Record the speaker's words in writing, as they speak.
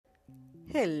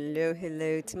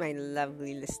Hello to my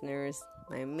lovely listeners,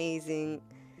 my amazing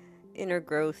inner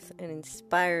growth and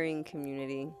inspiring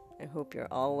community. I hope you're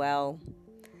all well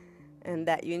and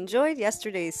that you enjoyed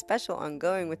yesterday's special on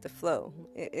Going with the Flow.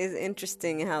 It is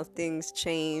interesting how things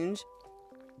change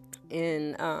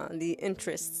in the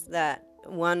interests that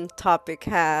one topic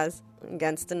has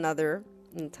against another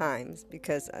in times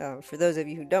because for those of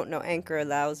you who don't know, Anchor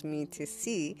allows me to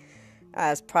see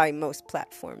as probably most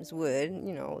platforms would,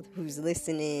 who's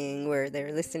listening, where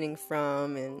they're listening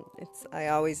from. And I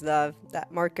always love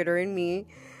that marketer in me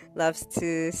loves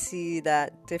to see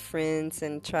that difference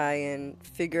and try and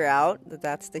figure out that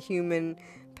that's the human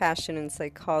passion and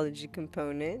psychology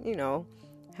component,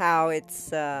 how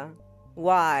it's the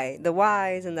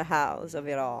whys and the hows of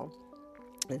it all.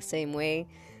 The same way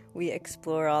we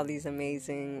explore all these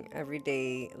amazing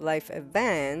everyday life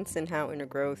events and how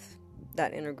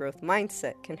that inner growth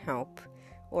mindset can help,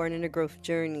 or an inner growth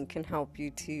journey can help you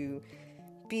to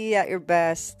be at your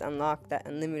best, unlock that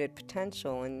unlimited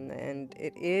potential. And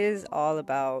it is all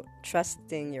about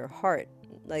trusting your heart,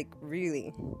 like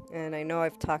really. And I know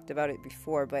I've talked about it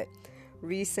before, but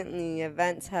recently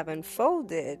events have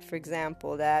unfolded, for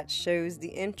example, that shows the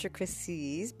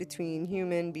intricacies between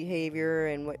human behavior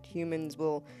and what humans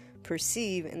will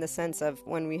perceive in the sense of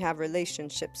when we have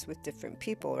relationships with different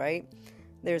people, right?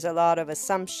 There's a lot of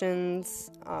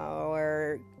assumptions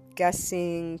or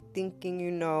guessing,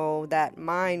 thinking that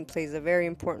mind plays a very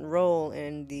important role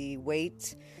in the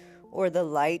weight or the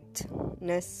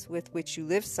lightness with which you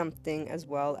live something, as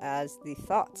well as the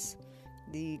thoughts,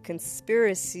 the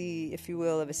conspiracy, if you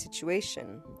will, of a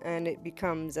situation. And it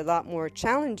becomes a lot more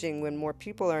challenging when more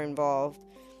people are involved,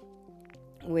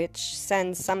 which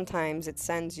sometimes it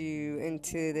sends you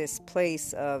into this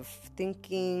place of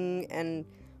thinking. And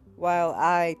while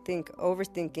I think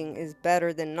overthinking is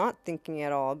better than not thinking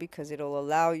at all, because it'll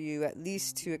allow you at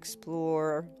least to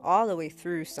explore all the way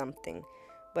through something,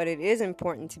 but it is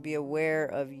important to be aware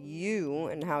of you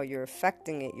and how you're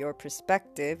affecting it, your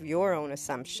perspective, your own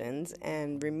assumptions,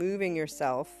 and removing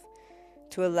yourself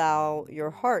to allow your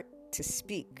heart to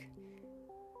speak.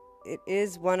 It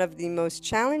is one of the most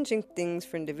challenging things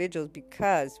for individuals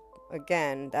because,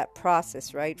 again, that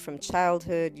process, right? From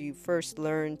childhood, you first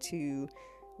learn to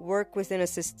work within a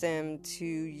system, to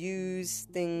use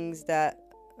things that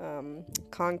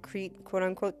concrete,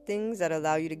 quote-unquote, things that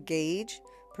allow you to gauge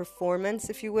performance,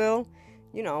 if you will.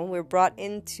 We're brought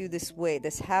into this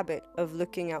habit of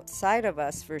looking outside of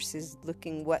us versus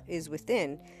looking what is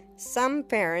within. Some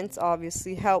parents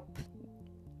obviously help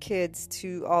kids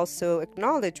to also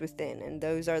acknowledge within, and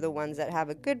those are the ones that have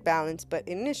a good balance, but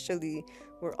initially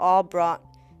we're all brought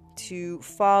to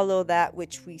follow that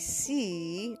which we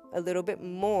see a little bit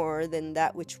more than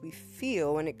that which we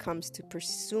feel when it comes to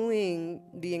pursuing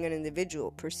being an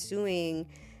individual, pursuing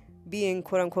being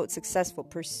quote-unquote successful,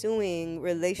 pursuing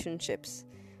relationships.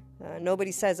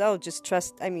 Nobody says, just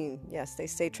trust. Yes, they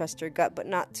say trust your gut, but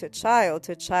not to a child.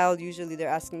 To a child, usually they're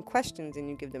asking questions and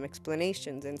you give them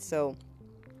explanations. And so,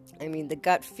 the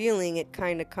gut feeling, it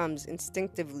kind of comes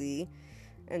instinctively.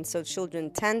 And so children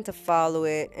tend to follow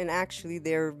it, and actually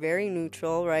they're very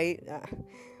neutral, right?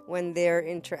 When they're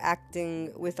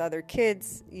interacting with other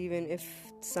kids, even if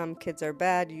some kids are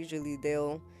bad, usually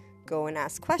they'll go and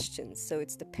ask questions. So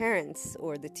it's the parents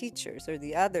or the teachers or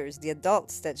the others, the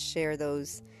adults, that share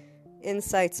those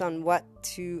insights on what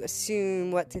to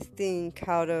assume, what to think,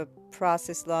 how to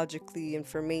process logically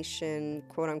information,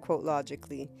 quote unquote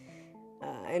logically,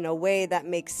 in a way that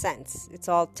makes sense. It's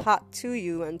all taught to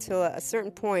you until at a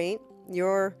certain point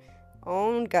your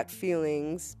own gut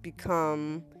feelings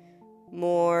become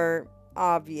more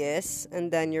obvious,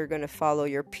 and then you're going to follow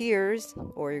your peers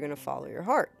or you're going to follow your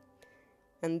heart.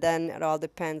 And then it all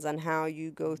depends on how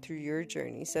you go through your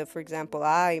journey. So, for example,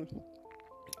 at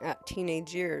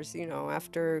teenage years,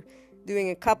 after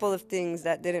doing a couple of things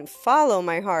that didn't follow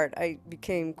my heart, it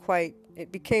became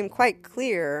quite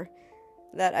clear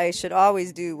that I should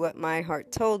always do what my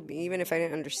heart told me, even if I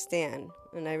didn't understand.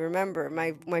 And I remember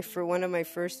one of my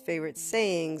first favorite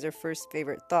sayings or first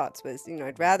favorite thoughts was,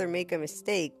 I'd rather make a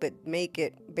mistake, but make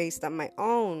it based on my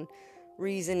own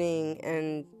reasoning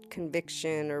and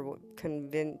conviction, or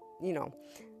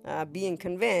being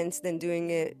convinced, than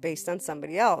doing it based on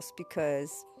somebody else,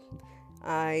 because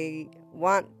I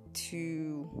want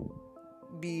to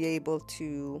be able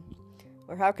to,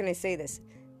 or how can I say this?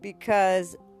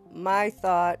 Because my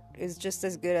thought is just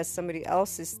as good as somebody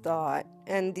else's thought,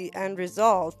 and the end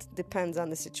result depends on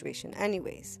the situation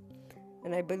anyways.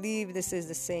 And I believe this is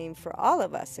the same for all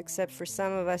of us, except for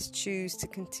some of us choose to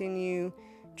continue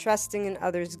trusting in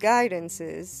others' guidance,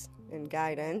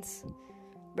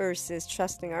 versus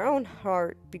trusting our own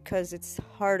heart because it's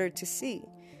harder to see.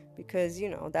 Because,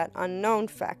 that unknown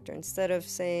factor, instead of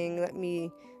saying, let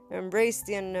me embrace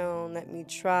the unknown, let me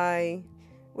try,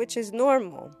 which is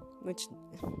normal, which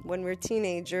when we're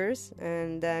teenagers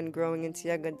and then growing into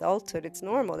young adulthood, it's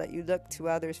normal that you look to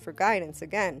others for guidance.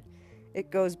 Again,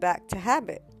 it goes back to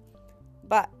habit.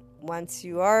 But once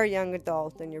you are a young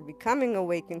adult and you're becoming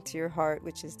awakened to your heart,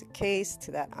 which is the case,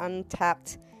 to that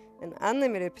untapped and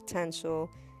unlimited potential,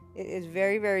 it is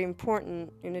very, very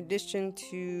important, in addition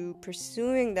to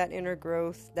pursuing that inner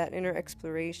growth, that inner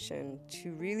exploration,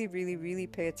 to really, really, really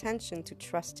pay attention to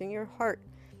trusting your heart,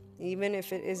 even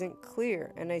if it isn't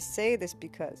clear. And I say this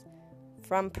because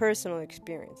from personal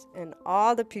experience, and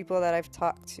all the people that I've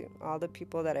talked to, all the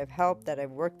people that I've helped, that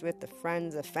I've worked with, the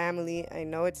friends, the family, I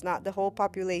know it's not the whole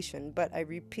population, but I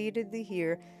repeatedly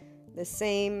hear the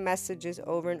same messages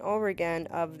over and over again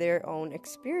of their own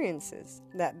experiences,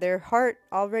 that their heart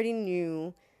already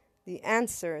knew the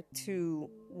answer to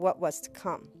what was to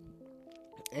come.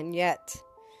 And yet,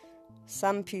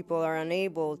 some people are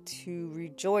unable to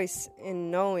rejoice in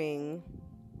knowing,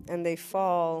 and they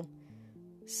fall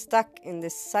stuck in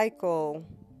this cycle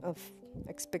of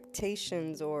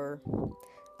expectations or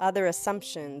other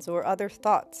assumptions or other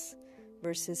thoughts,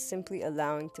 versus simply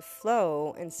allowing to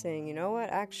flow and saying, you know what,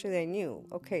 actually I knew.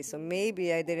 Okay, so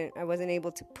maybe I wasn't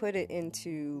able to put it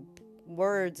into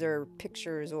words or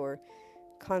pictures or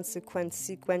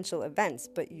sequential events,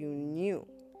 but you knew.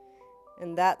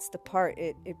 And that's the part,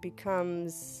 it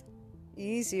becomes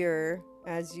easier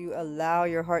as you allow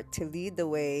your heart to lead the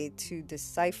way, to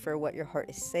decipher what your heart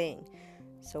is saying.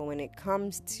 So when it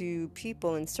comes to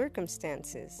people and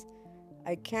circumstances,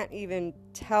 I can't even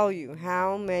tell you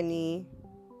how many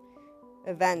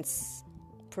events,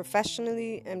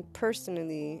 professionally and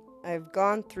personally, I've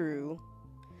gone through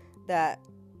that,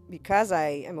 because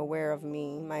I am aware of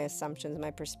me, my assumptions,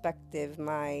 my perspective,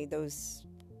 those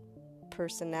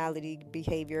personality,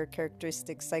 behavior,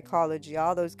 characteristics, psychology,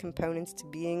 all those components to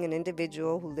being an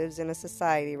individual who lives in a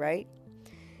society, right?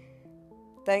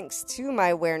 Thanks to my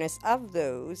awareness of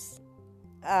those,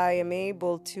 I am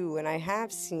able to, and I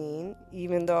have seen,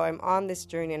 even though I'm on this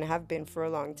journey and have been for a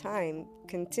long time,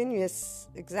 continuous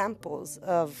examples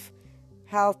of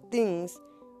how things,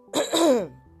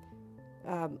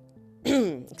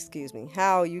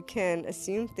 how you can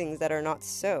assume things that are not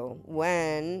so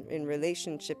when in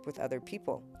relationship with other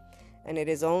people. And it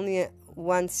is only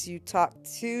once you talk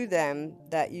to them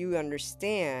that you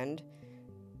understand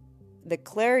the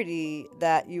clarity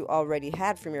that you already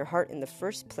had from your heart in the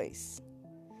first place.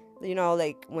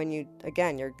 Like when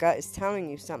your gut is telling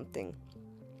you something,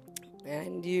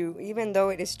 and even though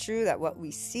it is true that what we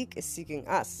seek is seeking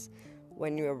us,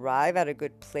 when you arrive at a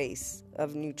good place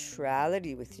of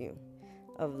neutrality with you,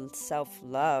 of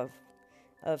self-love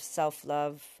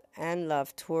and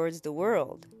love towards the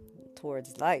world,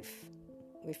 towards life,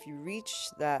 if you reach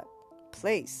that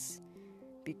place,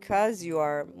 because you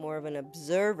are more of an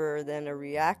observer than a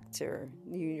reactor,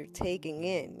 you're taking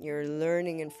in, you're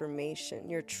learning information,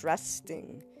 you're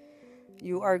trusting,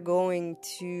 you are going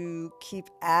to keep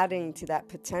adding to that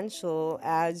potential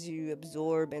as you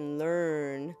absorb and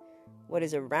learn what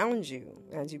is around you,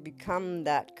 as you become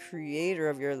that creator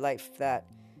of your life.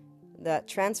 That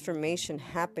transformation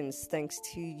happens thanks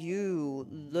to you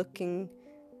looking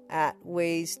at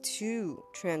ways to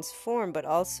transform, but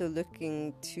also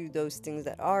looking to those things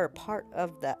that are a part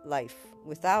of that life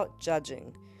without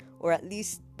judging, or at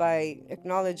least by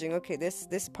acknowledging, okay,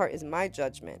 this part is my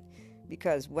judgment.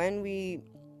 Because when we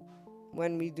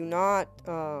do not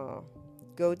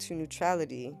go to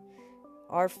neutrality,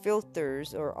 our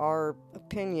filters, or our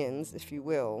opinions, if you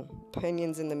will,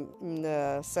 opinions in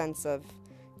the sense of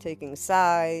taking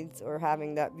sides or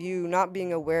having that view, not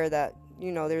being aware that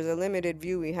there's a limited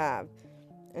view we have.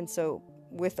 And so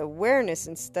with awareness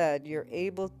instead, you're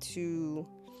able to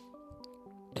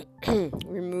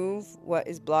remove what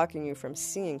is blocking you from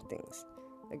seeing things.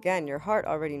 Again, your heart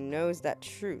already knows that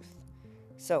truth.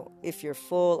 So if you're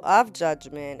full of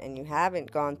judgment and you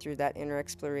haven't gone through that inner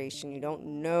exploration, you don't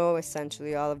know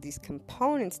essentially all of these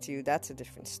components to you, that's a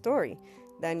different story.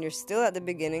 Then you're still at the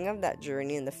beginning of that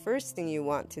journey, and the first thing you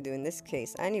want to do in this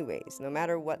case anyways, no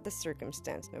matter what the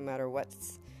circumstance, no matter what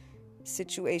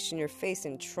situation you're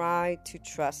facing, try to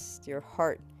trust your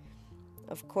heart.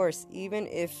 Of course, even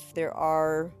if there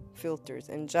are filters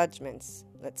and judgments,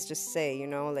 let's just say,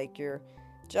 like you're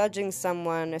judging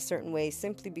someone a certain way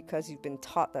simply because you've been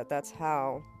taught that that's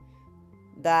how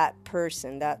that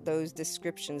person, that those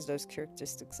descriptions, those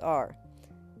characteristics are.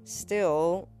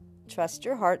 Still, trust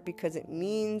your heart because it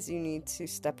means you need to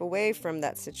step away from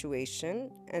that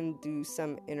situation and do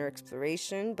some inner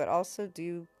exploration, but also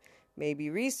do maybe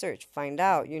research, find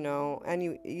out,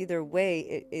 either way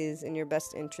it is in your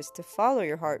best interest to follow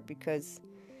your heart because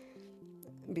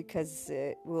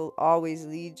it will always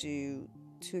lead you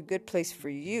to a good place for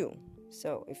you.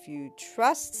 So if you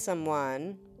trust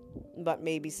someone, but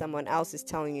maybe someone else is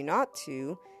telling you not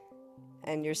to,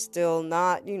 and you're still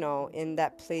not, in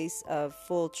that place of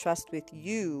full trust with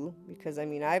you, because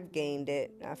I've gained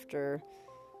it after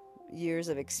years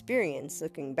of experience,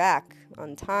 looking back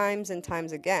on times and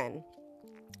times again,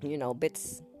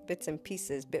 bits and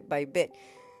pieces, bit by bit.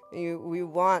 We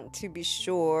want to be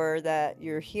sure that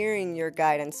you're hearing your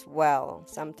guidance well.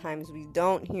 Sometimes we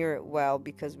don't hear it well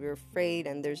because we're afraid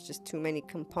and there's just too many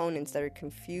components that are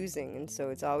confusing. And so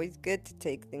it's always good to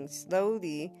take things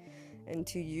slowly and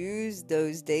to use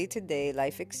those day-to-day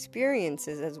life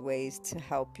experiences as ways to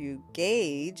help you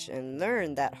gauge and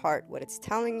learn that heart, what it's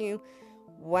telling you,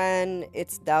 when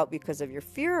it's doubt because of your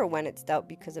fear or when it's doubt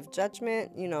because of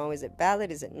judgment. Is it valid,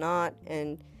 is it not?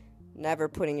 And never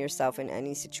putting yourself in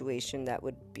any situation that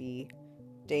would be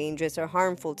dangerous or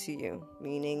harmful to you.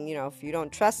 Meaning, if you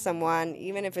don't trust someone,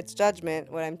 even if it's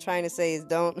judgment, what I'm trying to say is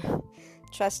don't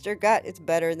trust your gut. It's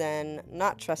better than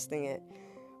not trusting it.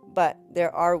 But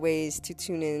there are ways to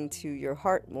tune into your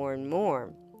heart more and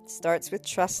more. It starts with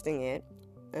trusting it,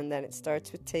 and then it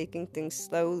starts with taking things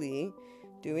slowly,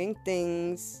 doing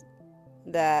things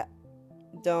that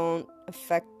don't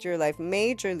affect your life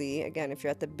majorly, again, if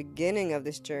you're at the beginning of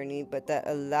this journey, but that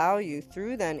allow you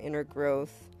through that inner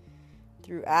growth,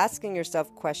 through asking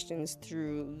yourself questions,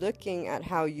 through looking at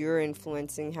how you're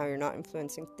influencing, how you're not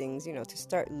influencing things, to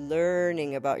start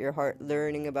learning about your heart,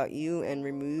 learning about you, and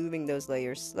removing those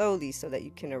layers slowly so that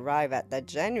you can arrive at that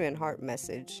genuine heart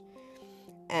message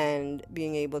and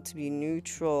being able to be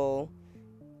neutral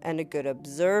and a good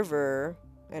observer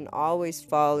and always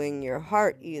following your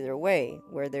heart either way.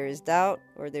 Where there is doubt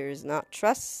or there is not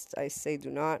trust, I say do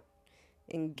not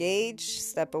engage,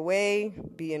 step away,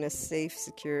 be in a safe,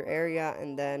 secure area,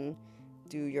 and then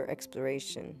do your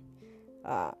exploration.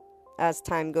 As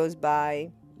time goes by,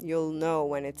 you'll know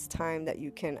when it's time that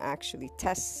you can actually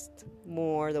test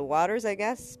more the waters, I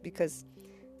guess, because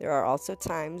there are also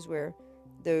times where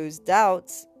those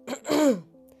doubts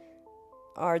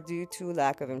are due to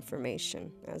lack of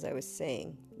information. As I was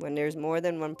saying, when there's more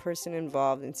than one person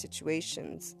involved in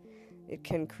situations, it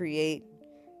can create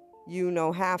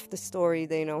half the story,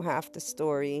 they know half the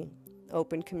story.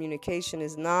 Open communication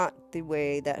is not the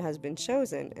way that has been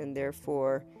chosen, and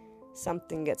therefore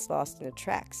something gets lost in the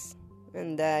tracks.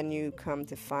 And then you come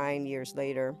to find years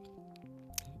later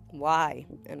why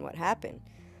and what happened.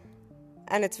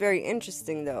 And it's very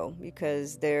interesting though,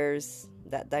 because there's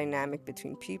that dynamic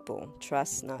between people,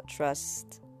 trust, not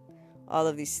trust, all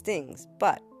of these things.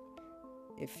 But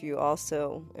if you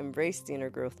also embrace the inner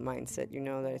growth mindset, you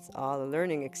know that it's all a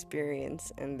learning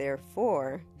experience, and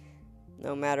therefore,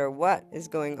 no matter what is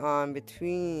going on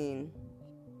between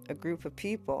a group of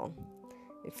people,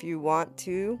 if you want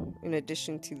to, in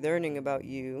addition to learning about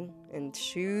you and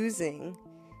choosing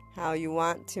how you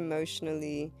want to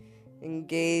emotionally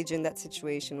engage in that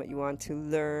situation, what you want to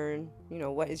learn,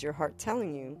 what is your heart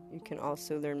telling you, you can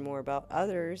also learn more about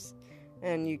others,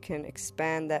 and you can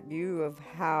expand that view of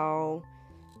how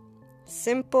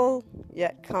simple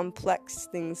yet complex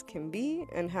things can be,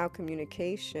 and how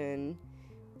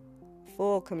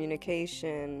full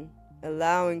communication,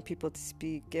 allowing people to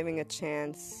speak, giving a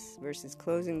chance versus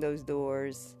closing those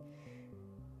doors,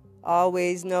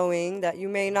 always knowing that you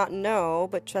may not know,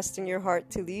 but trusting your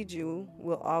heart to lead you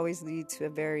will always lead to a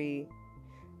very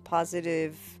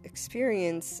positive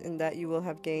experience, in that you will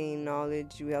have gained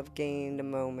knowledge, you have gained a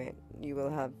moment, you will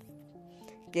have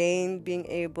gained being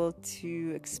able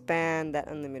to expand that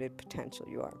unlimited potential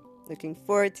you are. Looking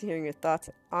forward to hearing your thoughts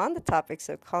on the topic,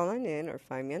 so call on in or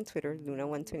find me on Twitter,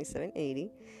 Luna12780,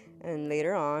 and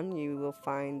later on you will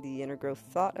find the inner growth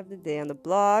thought of the day on the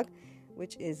blog,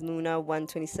 which is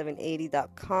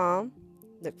Luna12780.com.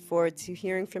 Look forward to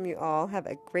hearing from you all. Have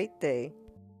a great day.